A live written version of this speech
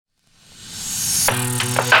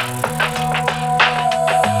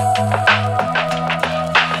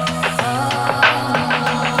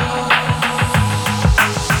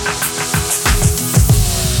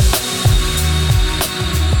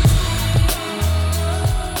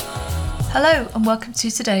Hello and welcome to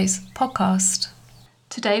today's podcast.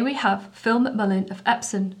 Today we have Phil McMullen of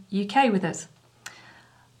Epson UK with us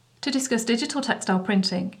to discuss digital textile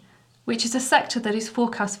printing, which is a sector that is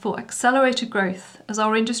forecast for accelerated growth as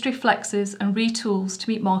our industry flexes and retools to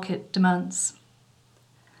meet market demands.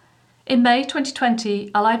 In May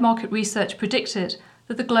 2020, Allied Market Research predicted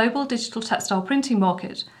that the global digital textile printing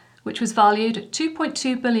market, which was valued at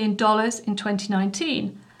 $2.2 billion in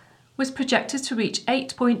 2019, was projected to reach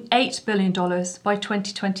 $8.8 billion by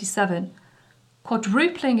 2027,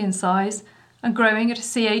 quadrupling in size and growing at a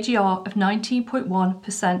CAGR of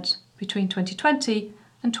 19.1% between 2020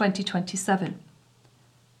 and 2027.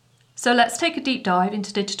 So let's take a deep dive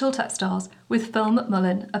into digital textiles with Phil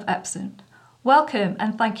McMullen of Epson. Welcome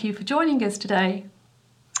and thank you for joining us today.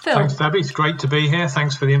 Phil. Thanks, Debbie. It's great to be here.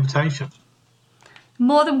 Thanks for the invitation.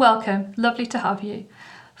 More than welcome. Lovely to have you.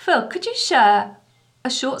 Phil, could you share a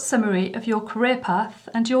short summary of your career path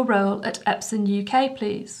and your role at Epson UK,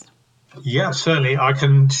 please? Yeah, certainly. I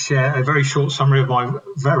can share a very short summary of my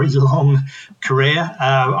very long career.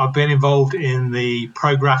 I've been involved in the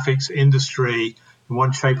pro graphics industry in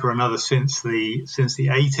one shape or another since the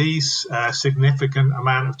 80s. A significant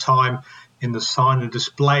amount of time in the sign and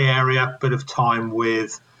display area, bit of time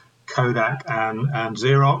with Kodak and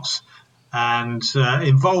Xerox, and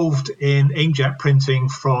involved in inkjet printing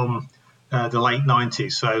from the late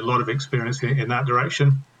 90s, so a lot of experience in that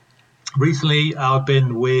direction. Recently, I've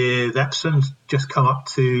been with Epson, just come up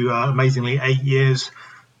to amazingly 8 years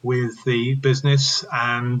with the business,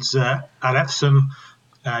 and at Epson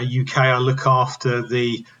UK, I look after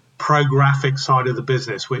the pro graphic side of the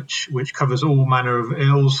business, which covers all manner of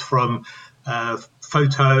ills from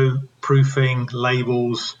photo, proofing,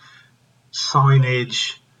 labels,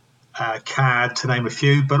 signage, CAD, to name a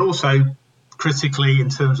few, but also critically in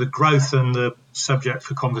terms of growth and the subject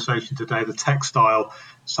for conversation today, the textile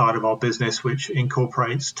side of our business, which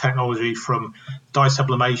incorporates technology from dye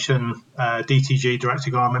sublimation, DTG, direct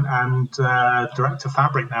to garment, and direct to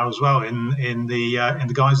fabric now as well in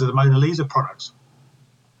the guise of the Mona Lisa products.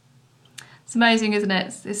 It's amazing, isn't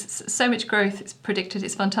it? It's so much growth. It's predicted.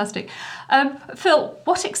 It's fantastic. Phil,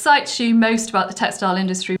 what excites you most about the textile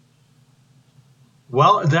industry?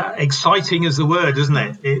 Well, that exciting is the word, isn't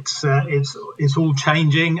it? It's all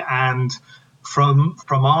changing, and from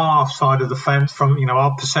our side of the fence,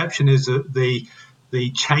 our perception is that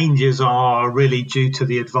the changes are really due to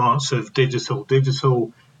the advance of digital.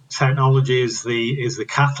 Digital technology is the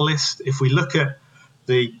catalyst. If we look at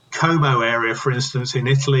the Como area, for instance, in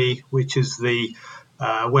Italy, which is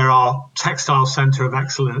where our textile centre of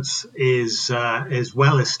excellence is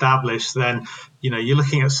well established, then you're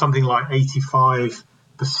looking at something like 85%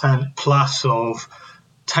 plus of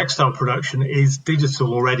textile production is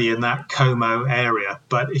digital already in that Como area.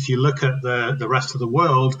 But if you look at the rest of the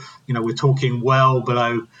world, we're talking well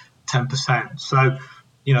below 10%. So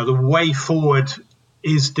the way forward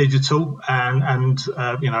is digital, and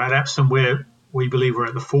at Epson we believe we're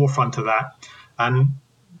at the forefront of that. And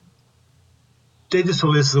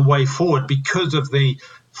digital is the way forward because of the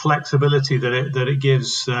flexibility that it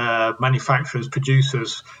gives manufacturers,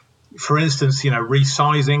 producers. For instance,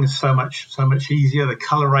 resizing is so much easier. The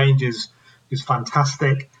color range is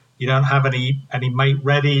fantastic. You don't have any make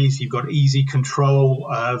readies. You've got easy control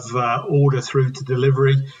of order through to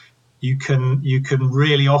delivery. You can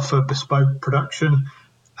really offer bespoke production.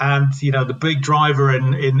 And the big driver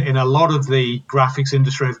in a lot of the graphics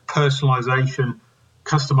industry of personalization,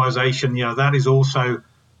 customization, that is also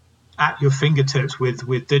at your fingertips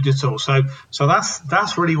with digital. So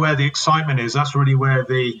that's really where the excitement is. That's really where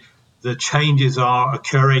the changes are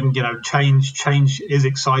occurring. Change is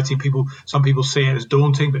exciting. Some people see it as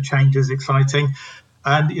daunting, but change is exciting.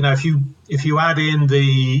 And if you add in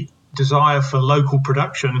the desire for local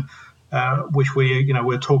production, which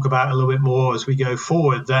we'll talk about a little bit more as we go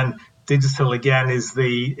forward, then digital again is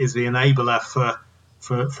the enabler for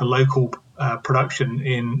local production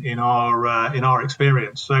in our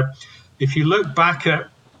experience. So if you look back at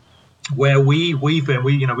where we've been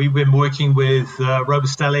working with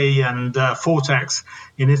Robustelli and Fortex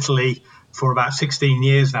in Italy for about 16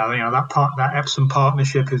 years now. That Epson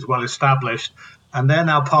partnership is well established, and they're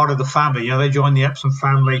now part of the family. They joined the Epson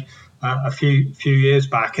family a few years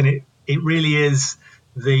back, and it really is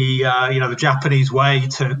the Japanese way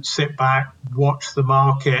to sit back, watch the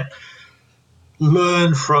market,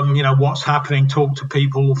 learn from what's happening, talk to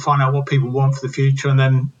people, find out what people want for the future, and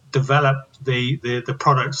then develop the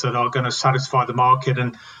products that are going to satisfy the market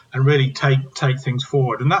and really take things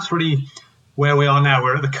forward. And that's really where we are now.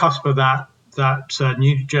 We're at the cusp of that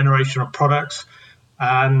new generation of products,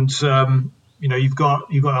 and you've got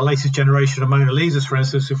the latest generation of Mona Lisas, for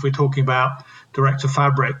instance. If we're talking about direct to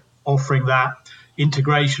fabric, offering that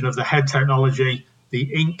integration of the head technology,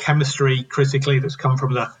 the ink chemistry, critically, that's come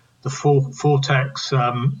from the Vortex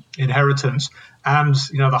inheritance, and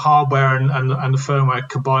the hardware and the firmware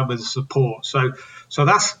combined with the support. So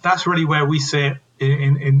that's really where we see it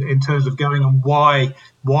in terms of going, and why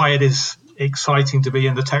it is exciting to be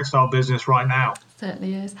in the textile business right now.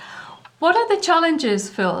 Certainly is. What are the challenges,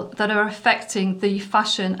 Phil, that are affecting the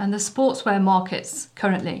fashion and the sportswear markets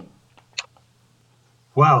currently?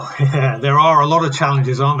 Well, there are a lot of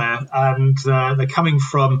challenges, aren't there? And they're coming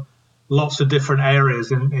from lots of different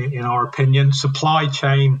areas, in our opinion. Supply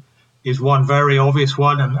chain is one very obvious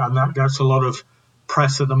one, and that gets a lot of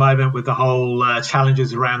press at the moment with the whole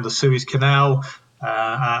challenges around the Suez Canal,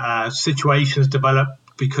 situations developed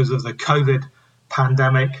because of the COVID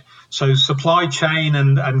pandemic. So supply chain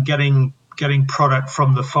and getting product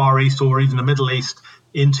from the Far East or even the Middle East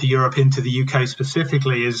into Europe, into the UK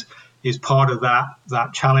specifically, is part of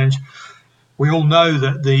that challenge. We all know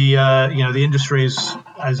that the industry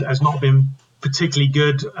has not been particularly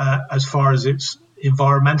good as far as its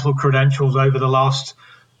environmental credentials over the last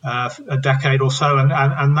a decade or so,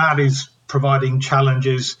 and that is providing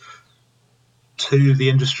challenges to the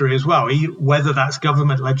industry as well, whether that's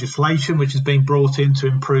government legislation which is being brought in to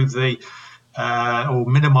improve or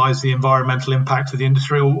minimise the environmental impact of the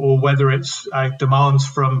industry, or whether it's demands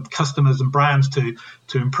from customers and brands to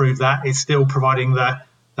improve that. It's still providing that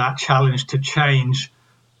challenge to change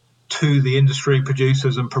to the industry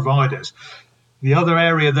producers and providers. The other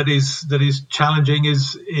area that is challenging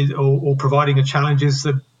is providing a challenge is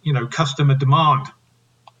the customer demand.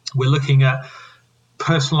 We're looking at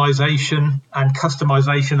personalization and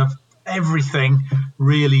customization of everything,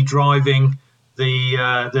 really driving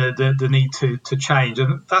the need to change.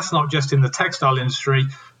 And that's not just in the textile industry.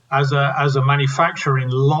 As a manufacturer in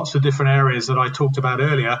lots of different areas that I talked about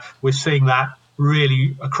earlier, we're seeing that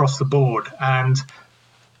really across the board. And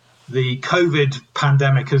the COVID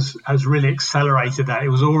pandemic has really accelerated that. It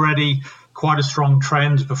was already quite a strong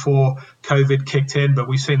trend before COVID kicked in, but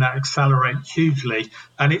we've seen that accelerate hugely.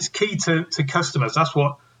 And it's key to customers. That's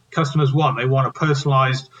what customers want. They want a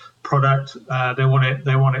personalized product. They want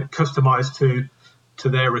it customized to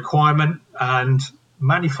their requirement. And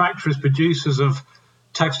manufacturers, producers of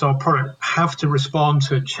textile product have to respond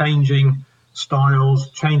to changing styles,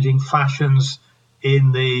 changing fashions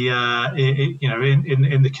in the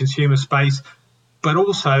in the consumer space. But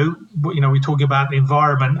also, we're talking about the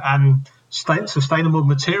environment and sustainable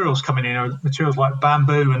materials coming in. Materials like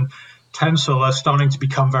bamboo and tencel are starting to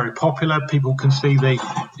become very popular. People can see the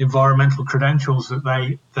environmental credentials that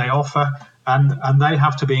they offer, and they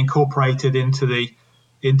have to be incorporated into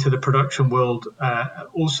the production world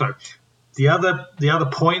also. The other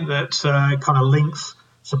point that kind of links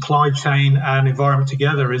supply chain and environment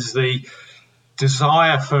together is the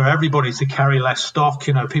desire for everybody to carry less stock.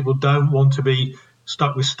 People don't want to be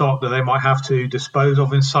stuck with stock that they might have to dispose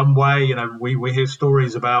of in some way. We hear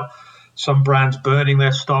stories about some brands burning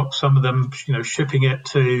their stock, some of them shipping it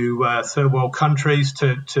to third world countries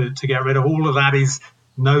to get rid of. All of that is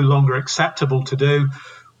no longer acceptable to do.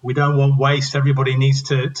 We don't want waste. Everybody needs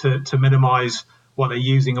to minimize what they're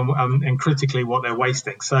using and critically what they're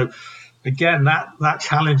wasting. So again, that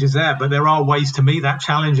challenge is there, but there are ways to meet that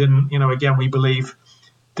challenge. And again, we believe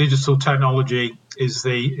digital technology is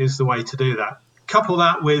the way to do that. Couple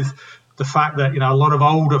that with the fact that a lot of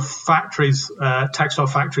older factories, textile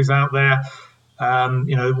factories out there,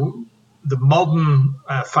 the modern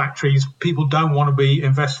factories, people don't want to be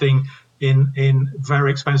investing in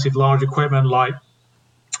very expensive large equipment like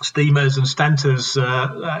steamers and stentors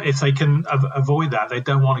if they can avoid that. They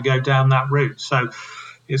don't want to go down that route. So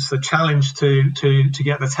it's the challenge to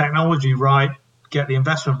get the technology right, get the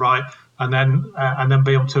investment right, and then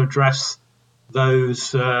be able to address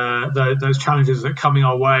those challenges that are coming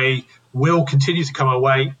our way, will continue to come our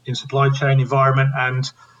way in supply chain, environment, and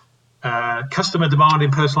customer demand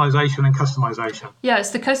in personalization and customization. Yeah,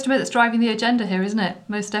 it's the customer that's driving the agenda here, isn't it?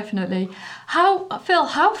 Most definitely. Phil,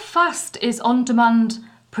 how fast is on-demand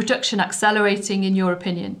production accelerating in your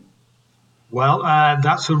opinion? Well,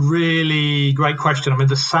 that's a really great question. I mean,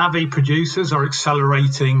 the savvy producers are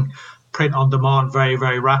accelerating print on demand very,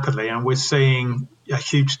 very rapidly, and we're seeing a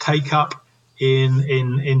huge take up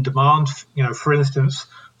in demand. For instance,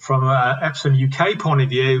 from Epson UK point of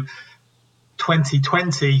view,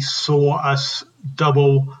 2020 saw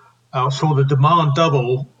the demand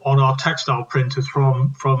double on our textile printers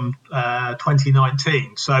from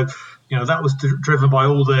 2019. So that was driven by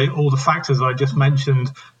all the factors I just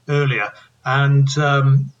mentioned earlier. And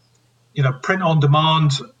print on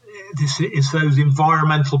demand, it's those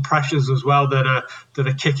environmental pressures as well that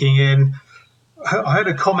are kicking in. I had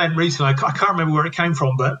a comment recently. I can't remember where it came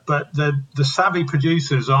from, but the savvy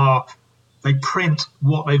producers they print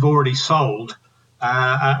what they've already sold,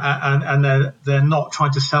 and they're not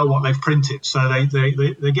trying to sell what they've printed. So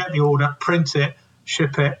they get the order, print it,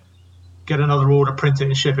 ship it, get another order, print it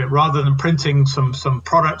and ship it, rather than printing some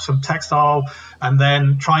product, some textile, and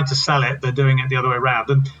then trying to sell it. They're doing it the other way around.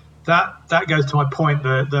 And that goes to my point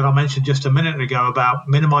that I mentioned just a minute ago about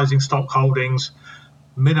minimizing stock holdings,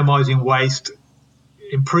 minimizing waste,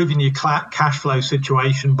 improving your cash flow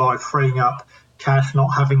situation by freeing up cash, not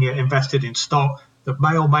having it invested in stock that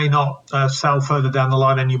may or may not sell further down the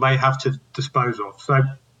line and you may have to dispose of. So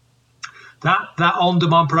that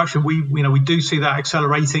on-demand production, we do see that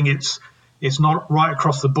accelerating. It's not right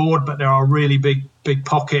across the board, but there are really big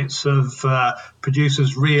pockets of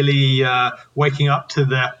producers really waking up to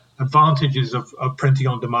the advantages of printing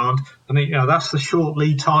on demand. And that's the short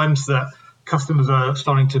lead times that customers are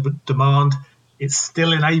starting to demand. It's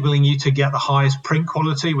still enabling you to get the highest print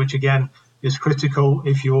quality, which again is critical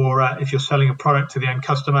if you're selling a product to the end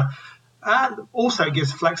customer. And also it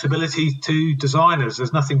gives flexibility to designers.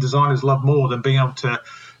 There's nothing designers love more than being able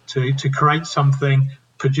to create something,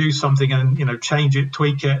 produce something, and change it,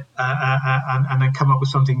 tweak it, and then come up with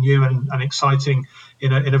something new and exciting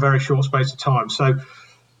in a very short space of time. So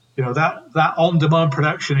that on-demand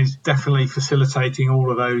production is definitely facilitating all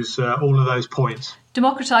of those points.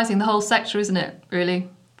 Democratizing the whole sector, isn't it? Really,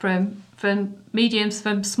 from mediums,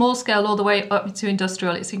 from small scale all the way up to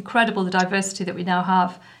industrial. It's incredible the diversity that we now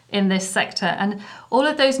have in this sector, and all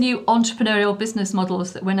of those new entrepreneurial business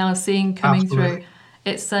models that we're now seeing coming Absolutely. through.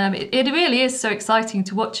 It's it really is so exciting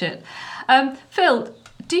to watch it. Phil,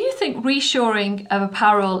 do you think reshoring of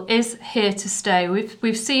apparel is here to stay?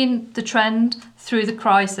 We've seen the trend through the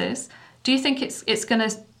crisis. Do you think it's going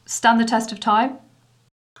to stand the test of time?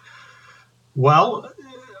 Well,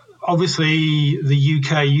 obviously the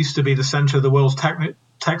UK used to be the centre of the world's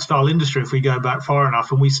textile industry if we go back far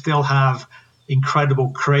enough, and we still have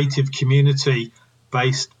incredible creative community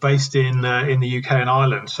based in the UK and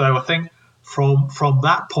Ireland. So I think from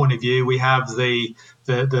that point of view, we have the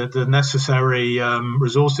necessary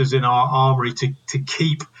resources in our armory to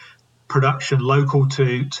keep production local,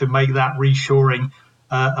 to make that reshoring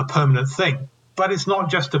a permanent thing. But it's not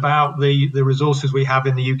just about the resources we have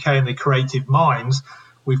in the UK and the creative minds.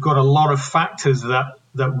 We've got a lot of factors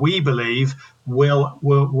that we believe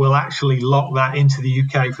will actually lock that into the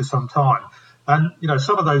UK for some time. And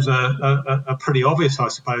some of those are pretty obvious, I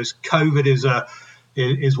suppose. COVID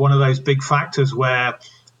is one of those big factors where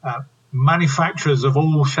manufacturers of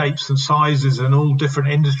all shapes and sizes and all different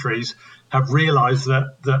industries have realized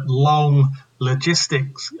that long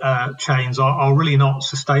logistics chains are really not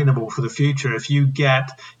sustainable for the future. If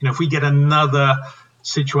we get another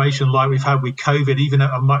situation like we've had with COVID, even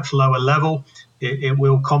at a much lower level, it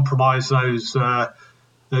will compromise those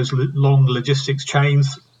long logistics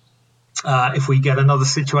chains. If we get another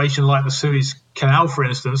situation like the Suez Canal, for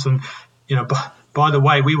instance, and by the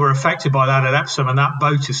way, we were affected by that at Epsom, and that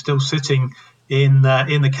boat is still sitting in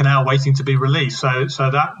the canal waiting to be released. So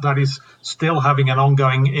that is still having an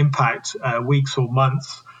ongoing impact weeks or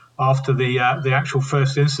months after the actual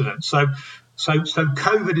first incident. So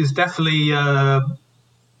COVID has definitely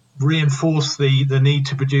reinforced the need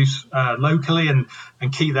to produce locally and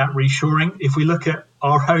keep that reshoring. If we look at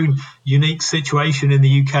our own unique situation in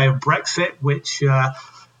the UK of Brexit, which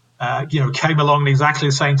came along at exactly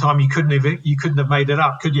the same time, you couldn't have made it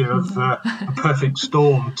up, could you? Of a perfect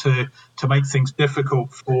storm to make things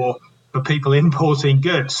difficult for people importing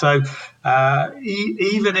goods. So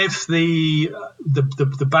even if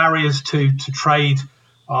the barriers to trade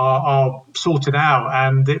are sorted out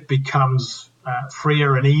and it becomes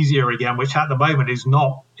freer and easier again, which at the moment is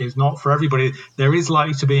not for everybody, there is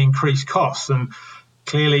likely to be increased costs. And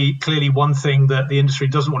clearly one thing that the industry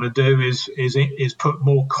doesn't want to do is put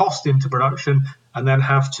more cost into production and then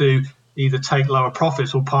have to either take lower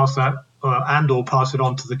profits or pass that or pass it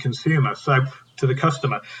on to the consumer, so to the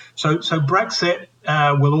customer. So Brexit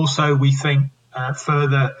will also, we think,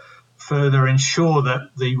 further ensure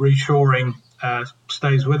that the reshoring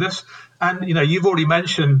stays with us. And you've already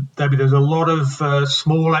mentioned, Debbie, there's a lot of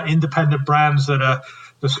smaller independent brands that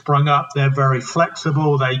sprung up. They're very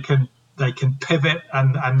flexible. They can pivot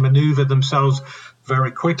and maneuver themselves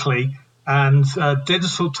very quickly, and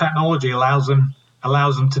digital technology allows them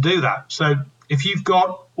to do that. So if you've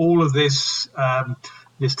got all of this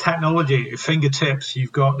technology at your fingertips,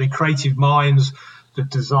 you've got the creative minds, the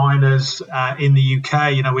designers in the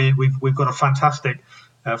UK. We've got a fantastic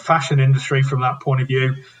fashion industry from that point of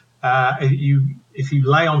view. If you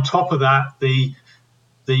lay on top of that the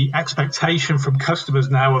expectation from customers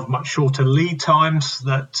now of much shorter lead times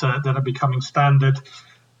that are becoming standard.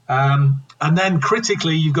 And then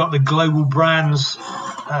critically, you've got the global brands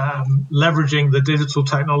leveraging the digital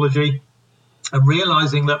technology and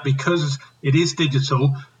realizing that because it is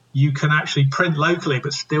digital, you can actually print locally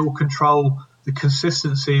but still control the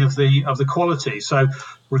consistency of the quality. So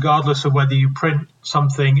regardless of whether you print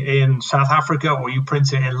something in South Africa or you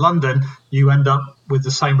print it in London, you end up with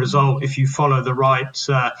the same result if you follow the right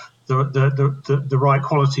the right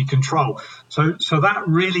quality control. So that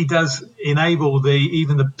really does enable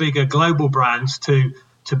even the bigger global brands to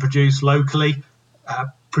produce locally,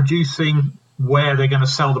 producing where they're going to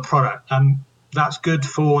sell the product, and that's good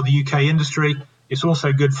for the UK industry. It's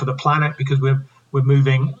also good for the planet because we're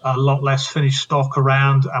moving a lot less finished stock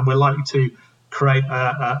around, and we're likely to create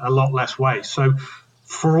a lot less waste. So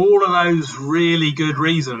for all of those really good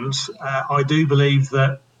reasons, I do believe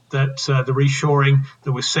that the reshoring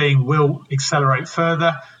that we're seeing will accelerate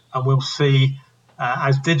further, and we'll see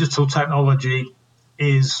as digital technology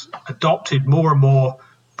is adopted more and more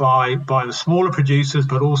by the smaller producers,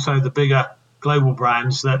 but also the bigger global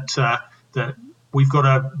brands, that we've got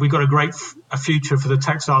a great future for the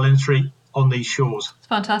textile industry on these shores. It's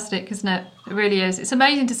fantastic, isn't it? It really is. It's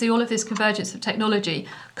amazing to see all of this convergence of technology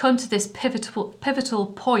come to this pivotal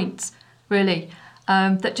point, really,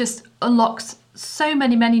 that just unlocks so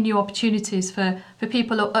many new opportunities for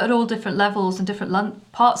people at all different levels and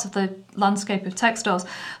different parts of the landscape of textiles.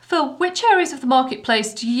 Phil, which areas of the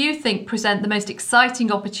marketplace do you think present the most exciting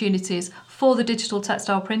opportunities for the digital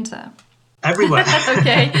textile printer? Everywhere.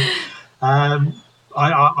 Okay. I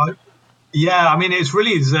mean, it's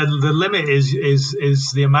really the limit is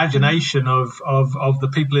the imagination of the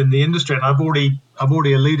people in the industry, and I've already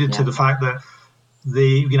alluded to the fact that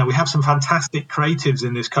we have some fantastic creatives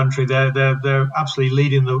in this country. They're absolutely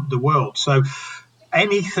leading the world. So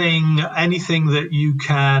anything that you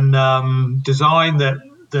can design,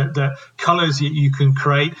 that colors that you can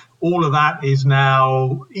create, all of that is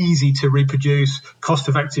now easy to reproduce, cost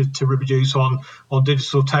effective to reproduce on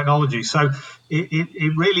digital technology. So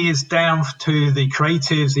it really is down to the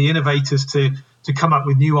creatives, the innovators to come up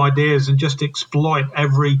with new ideas and just exploit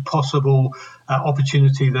every possible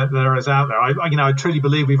opportunity that there is out there. I truly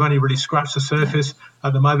believe we've only really scratched the surface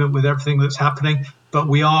at the moment with everything that's happening, but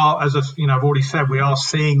we are, as I've already said, we are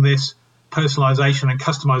seeing this personalization and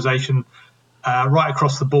customization right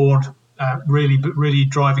across the board, really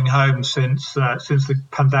driving home since the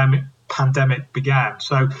pandemic began.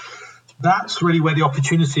 So that's really where the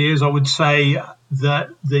opportunity is. I would say that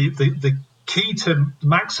the key to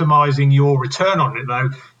maximizing your return on it,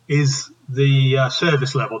 though, is the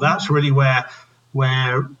service level. That's really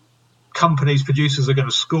where companies, producers are going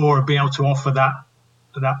to score and be able to offer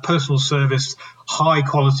that personal service, high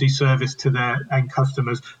quality service to their end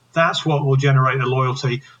customers. That's what will generate the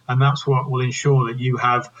loyalty, and that's what will ensure that you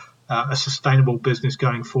have a sustainable business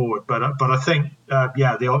going forward. But I think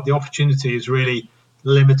the opportunity is really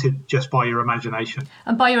limited just by your imagination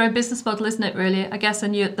and by your own business model, isn't it, really, I guess,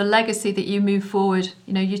 and the legacy that you move forward.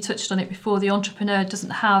 You touched on it before. The entrepreneur doesn't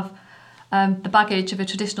have the baggage of a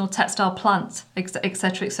traditional textile plant,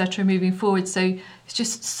 etc., moving forward. So it's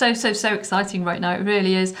just so exciting right now. It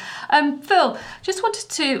really is. Phil, just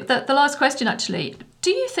wanted the last question actually. Do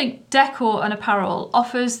you think decor and apparel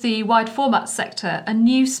offers the wide format sector a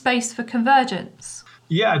new space for convergence?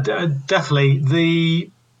 Yeah, definitely.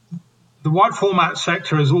 The wide format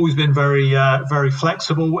sector has always been very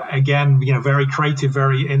flexible. Again, very creative,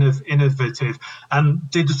 very innovative, and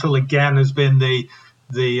digital again has been the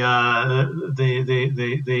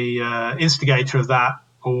instigator of that,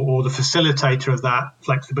 or the facilitator of that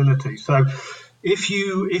flexibility. So if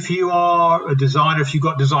you are a designer, if you've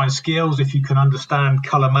got design skills, if you can understand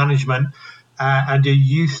color management, and you're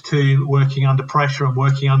used to working under pressure and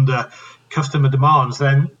working under customer demands,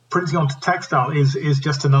 then printing onto textile is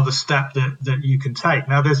just another step that you can take.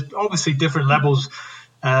 Now, there's obviously different levels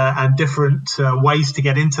and different ways to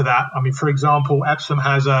get into that. I mean, for example, Epson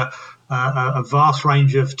has a vast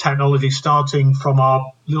range of technology, starting from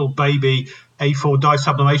our little baby A4 dye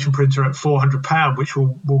sublimation printer at £400, which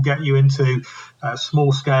will get you into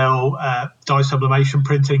small scale dye sublimation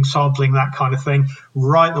printing, sampling, that kind of thing,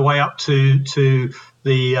 right the way up to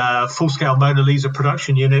the full scale Mona Lisa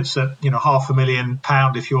production units at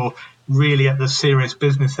 £500,000 if you're really at the serious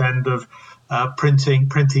business end of printing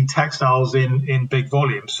textiles in big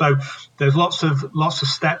volumes. So there's lots of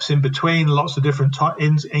steps in between, lots of different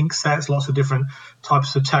ink sets, lots of different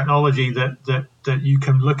types of technology that you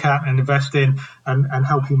can look at and invest in and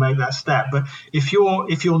help you make that step. But if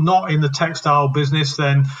you're not in the textile business,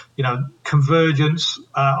 then convergence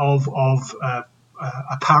of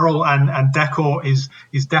apparel and decor is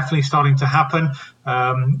definitely starting to happen.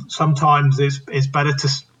 Sometimes it's better to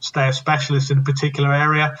stay a specialist in a particular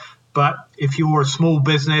area, but if you're a small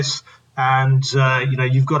business and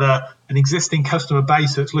you've got an existing customer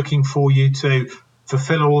base that's looking for you to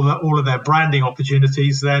fulfill all of their branding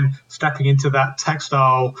opportunities, then stepping into that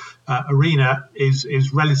textile arena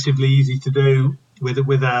is relatively easy to do with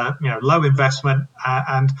a low investment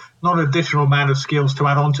and not an additional amount of skills to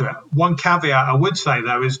add on to it. One caveat I would say,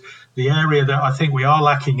 though, is the area that I think we are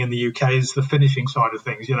lacking in the UK is the finishing side of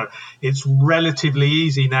things. It's relatively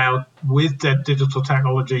easy now with digital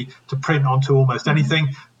technology to print onto almost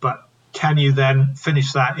anything, but can you then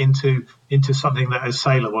finish that into something that is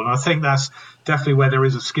saleable? And I think that's definitely where there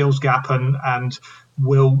is a skills gap and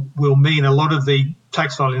will mean a lot of the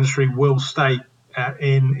textile industry will stay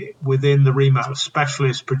within the remit of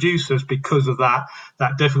specialist producers because of that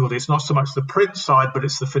difficulty. It's not so much the print side, but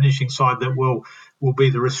it's the finishing side that will be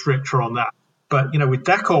the restrictor on that. But with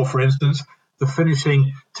decor, for instance, the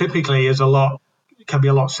finishing typically can be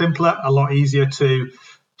a lot simpler, a lot easier to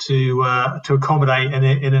accommodate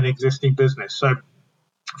in an existing business. So,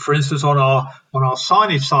 for instance, on our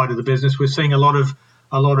signage side of the business, we're seeing a lot of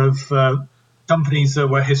companies that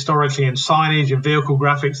were historically in signage and vehicle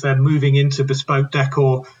graphics, they're moving into bespoke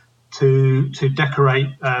decor to decorate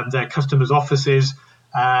their customers' offices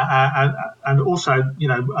and also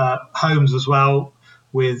homes as well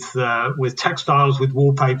with textiles, with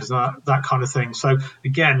wallpapers, that kind of thing. So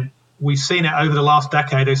again, we've seen it over the last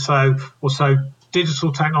decade or so.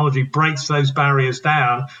 Digital technology breaks those barriers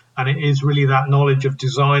down, and it is really that knowledge of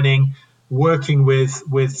designing, working with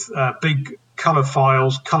big color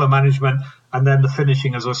files, color management, and then the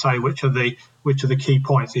finishing, as I say, which are the key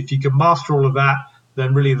points. If you can master all of that,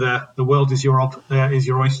 then really the world is your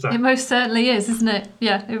oyster. It most certainly is, isn't it?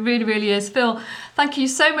 Yeah, it really, really is. Phil, thank you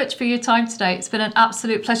so much for your time today. It's been an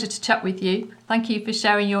absolute pleasure to chat with you. Thank you for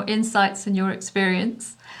sharing your insights and your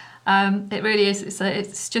experience. It really is.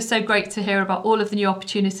 It's just so great to hear about all of the new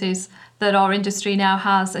opportunities that our industry now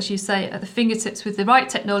has, as you say, at the fingertips with the right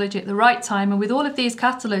technology at the right time and with all of these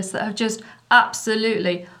catalysts that have just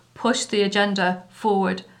absolutely pushed the agenda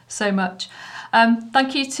forward so much.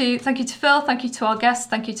 Thank you to Phil, thank you to our guests,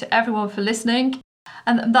 thank you to everyone for listening.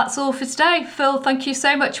 And that's all for today. Phil, thank you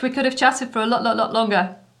so much. We could have chatted for a lot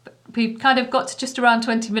longer. We've kind of got to just around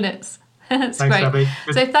 20 minutes. It's Thanks, great. Abby.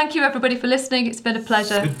 So thank you everybody for listening. It's been a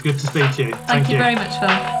pleasure. Good to speak to you. Thank you very much,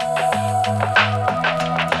 Phil.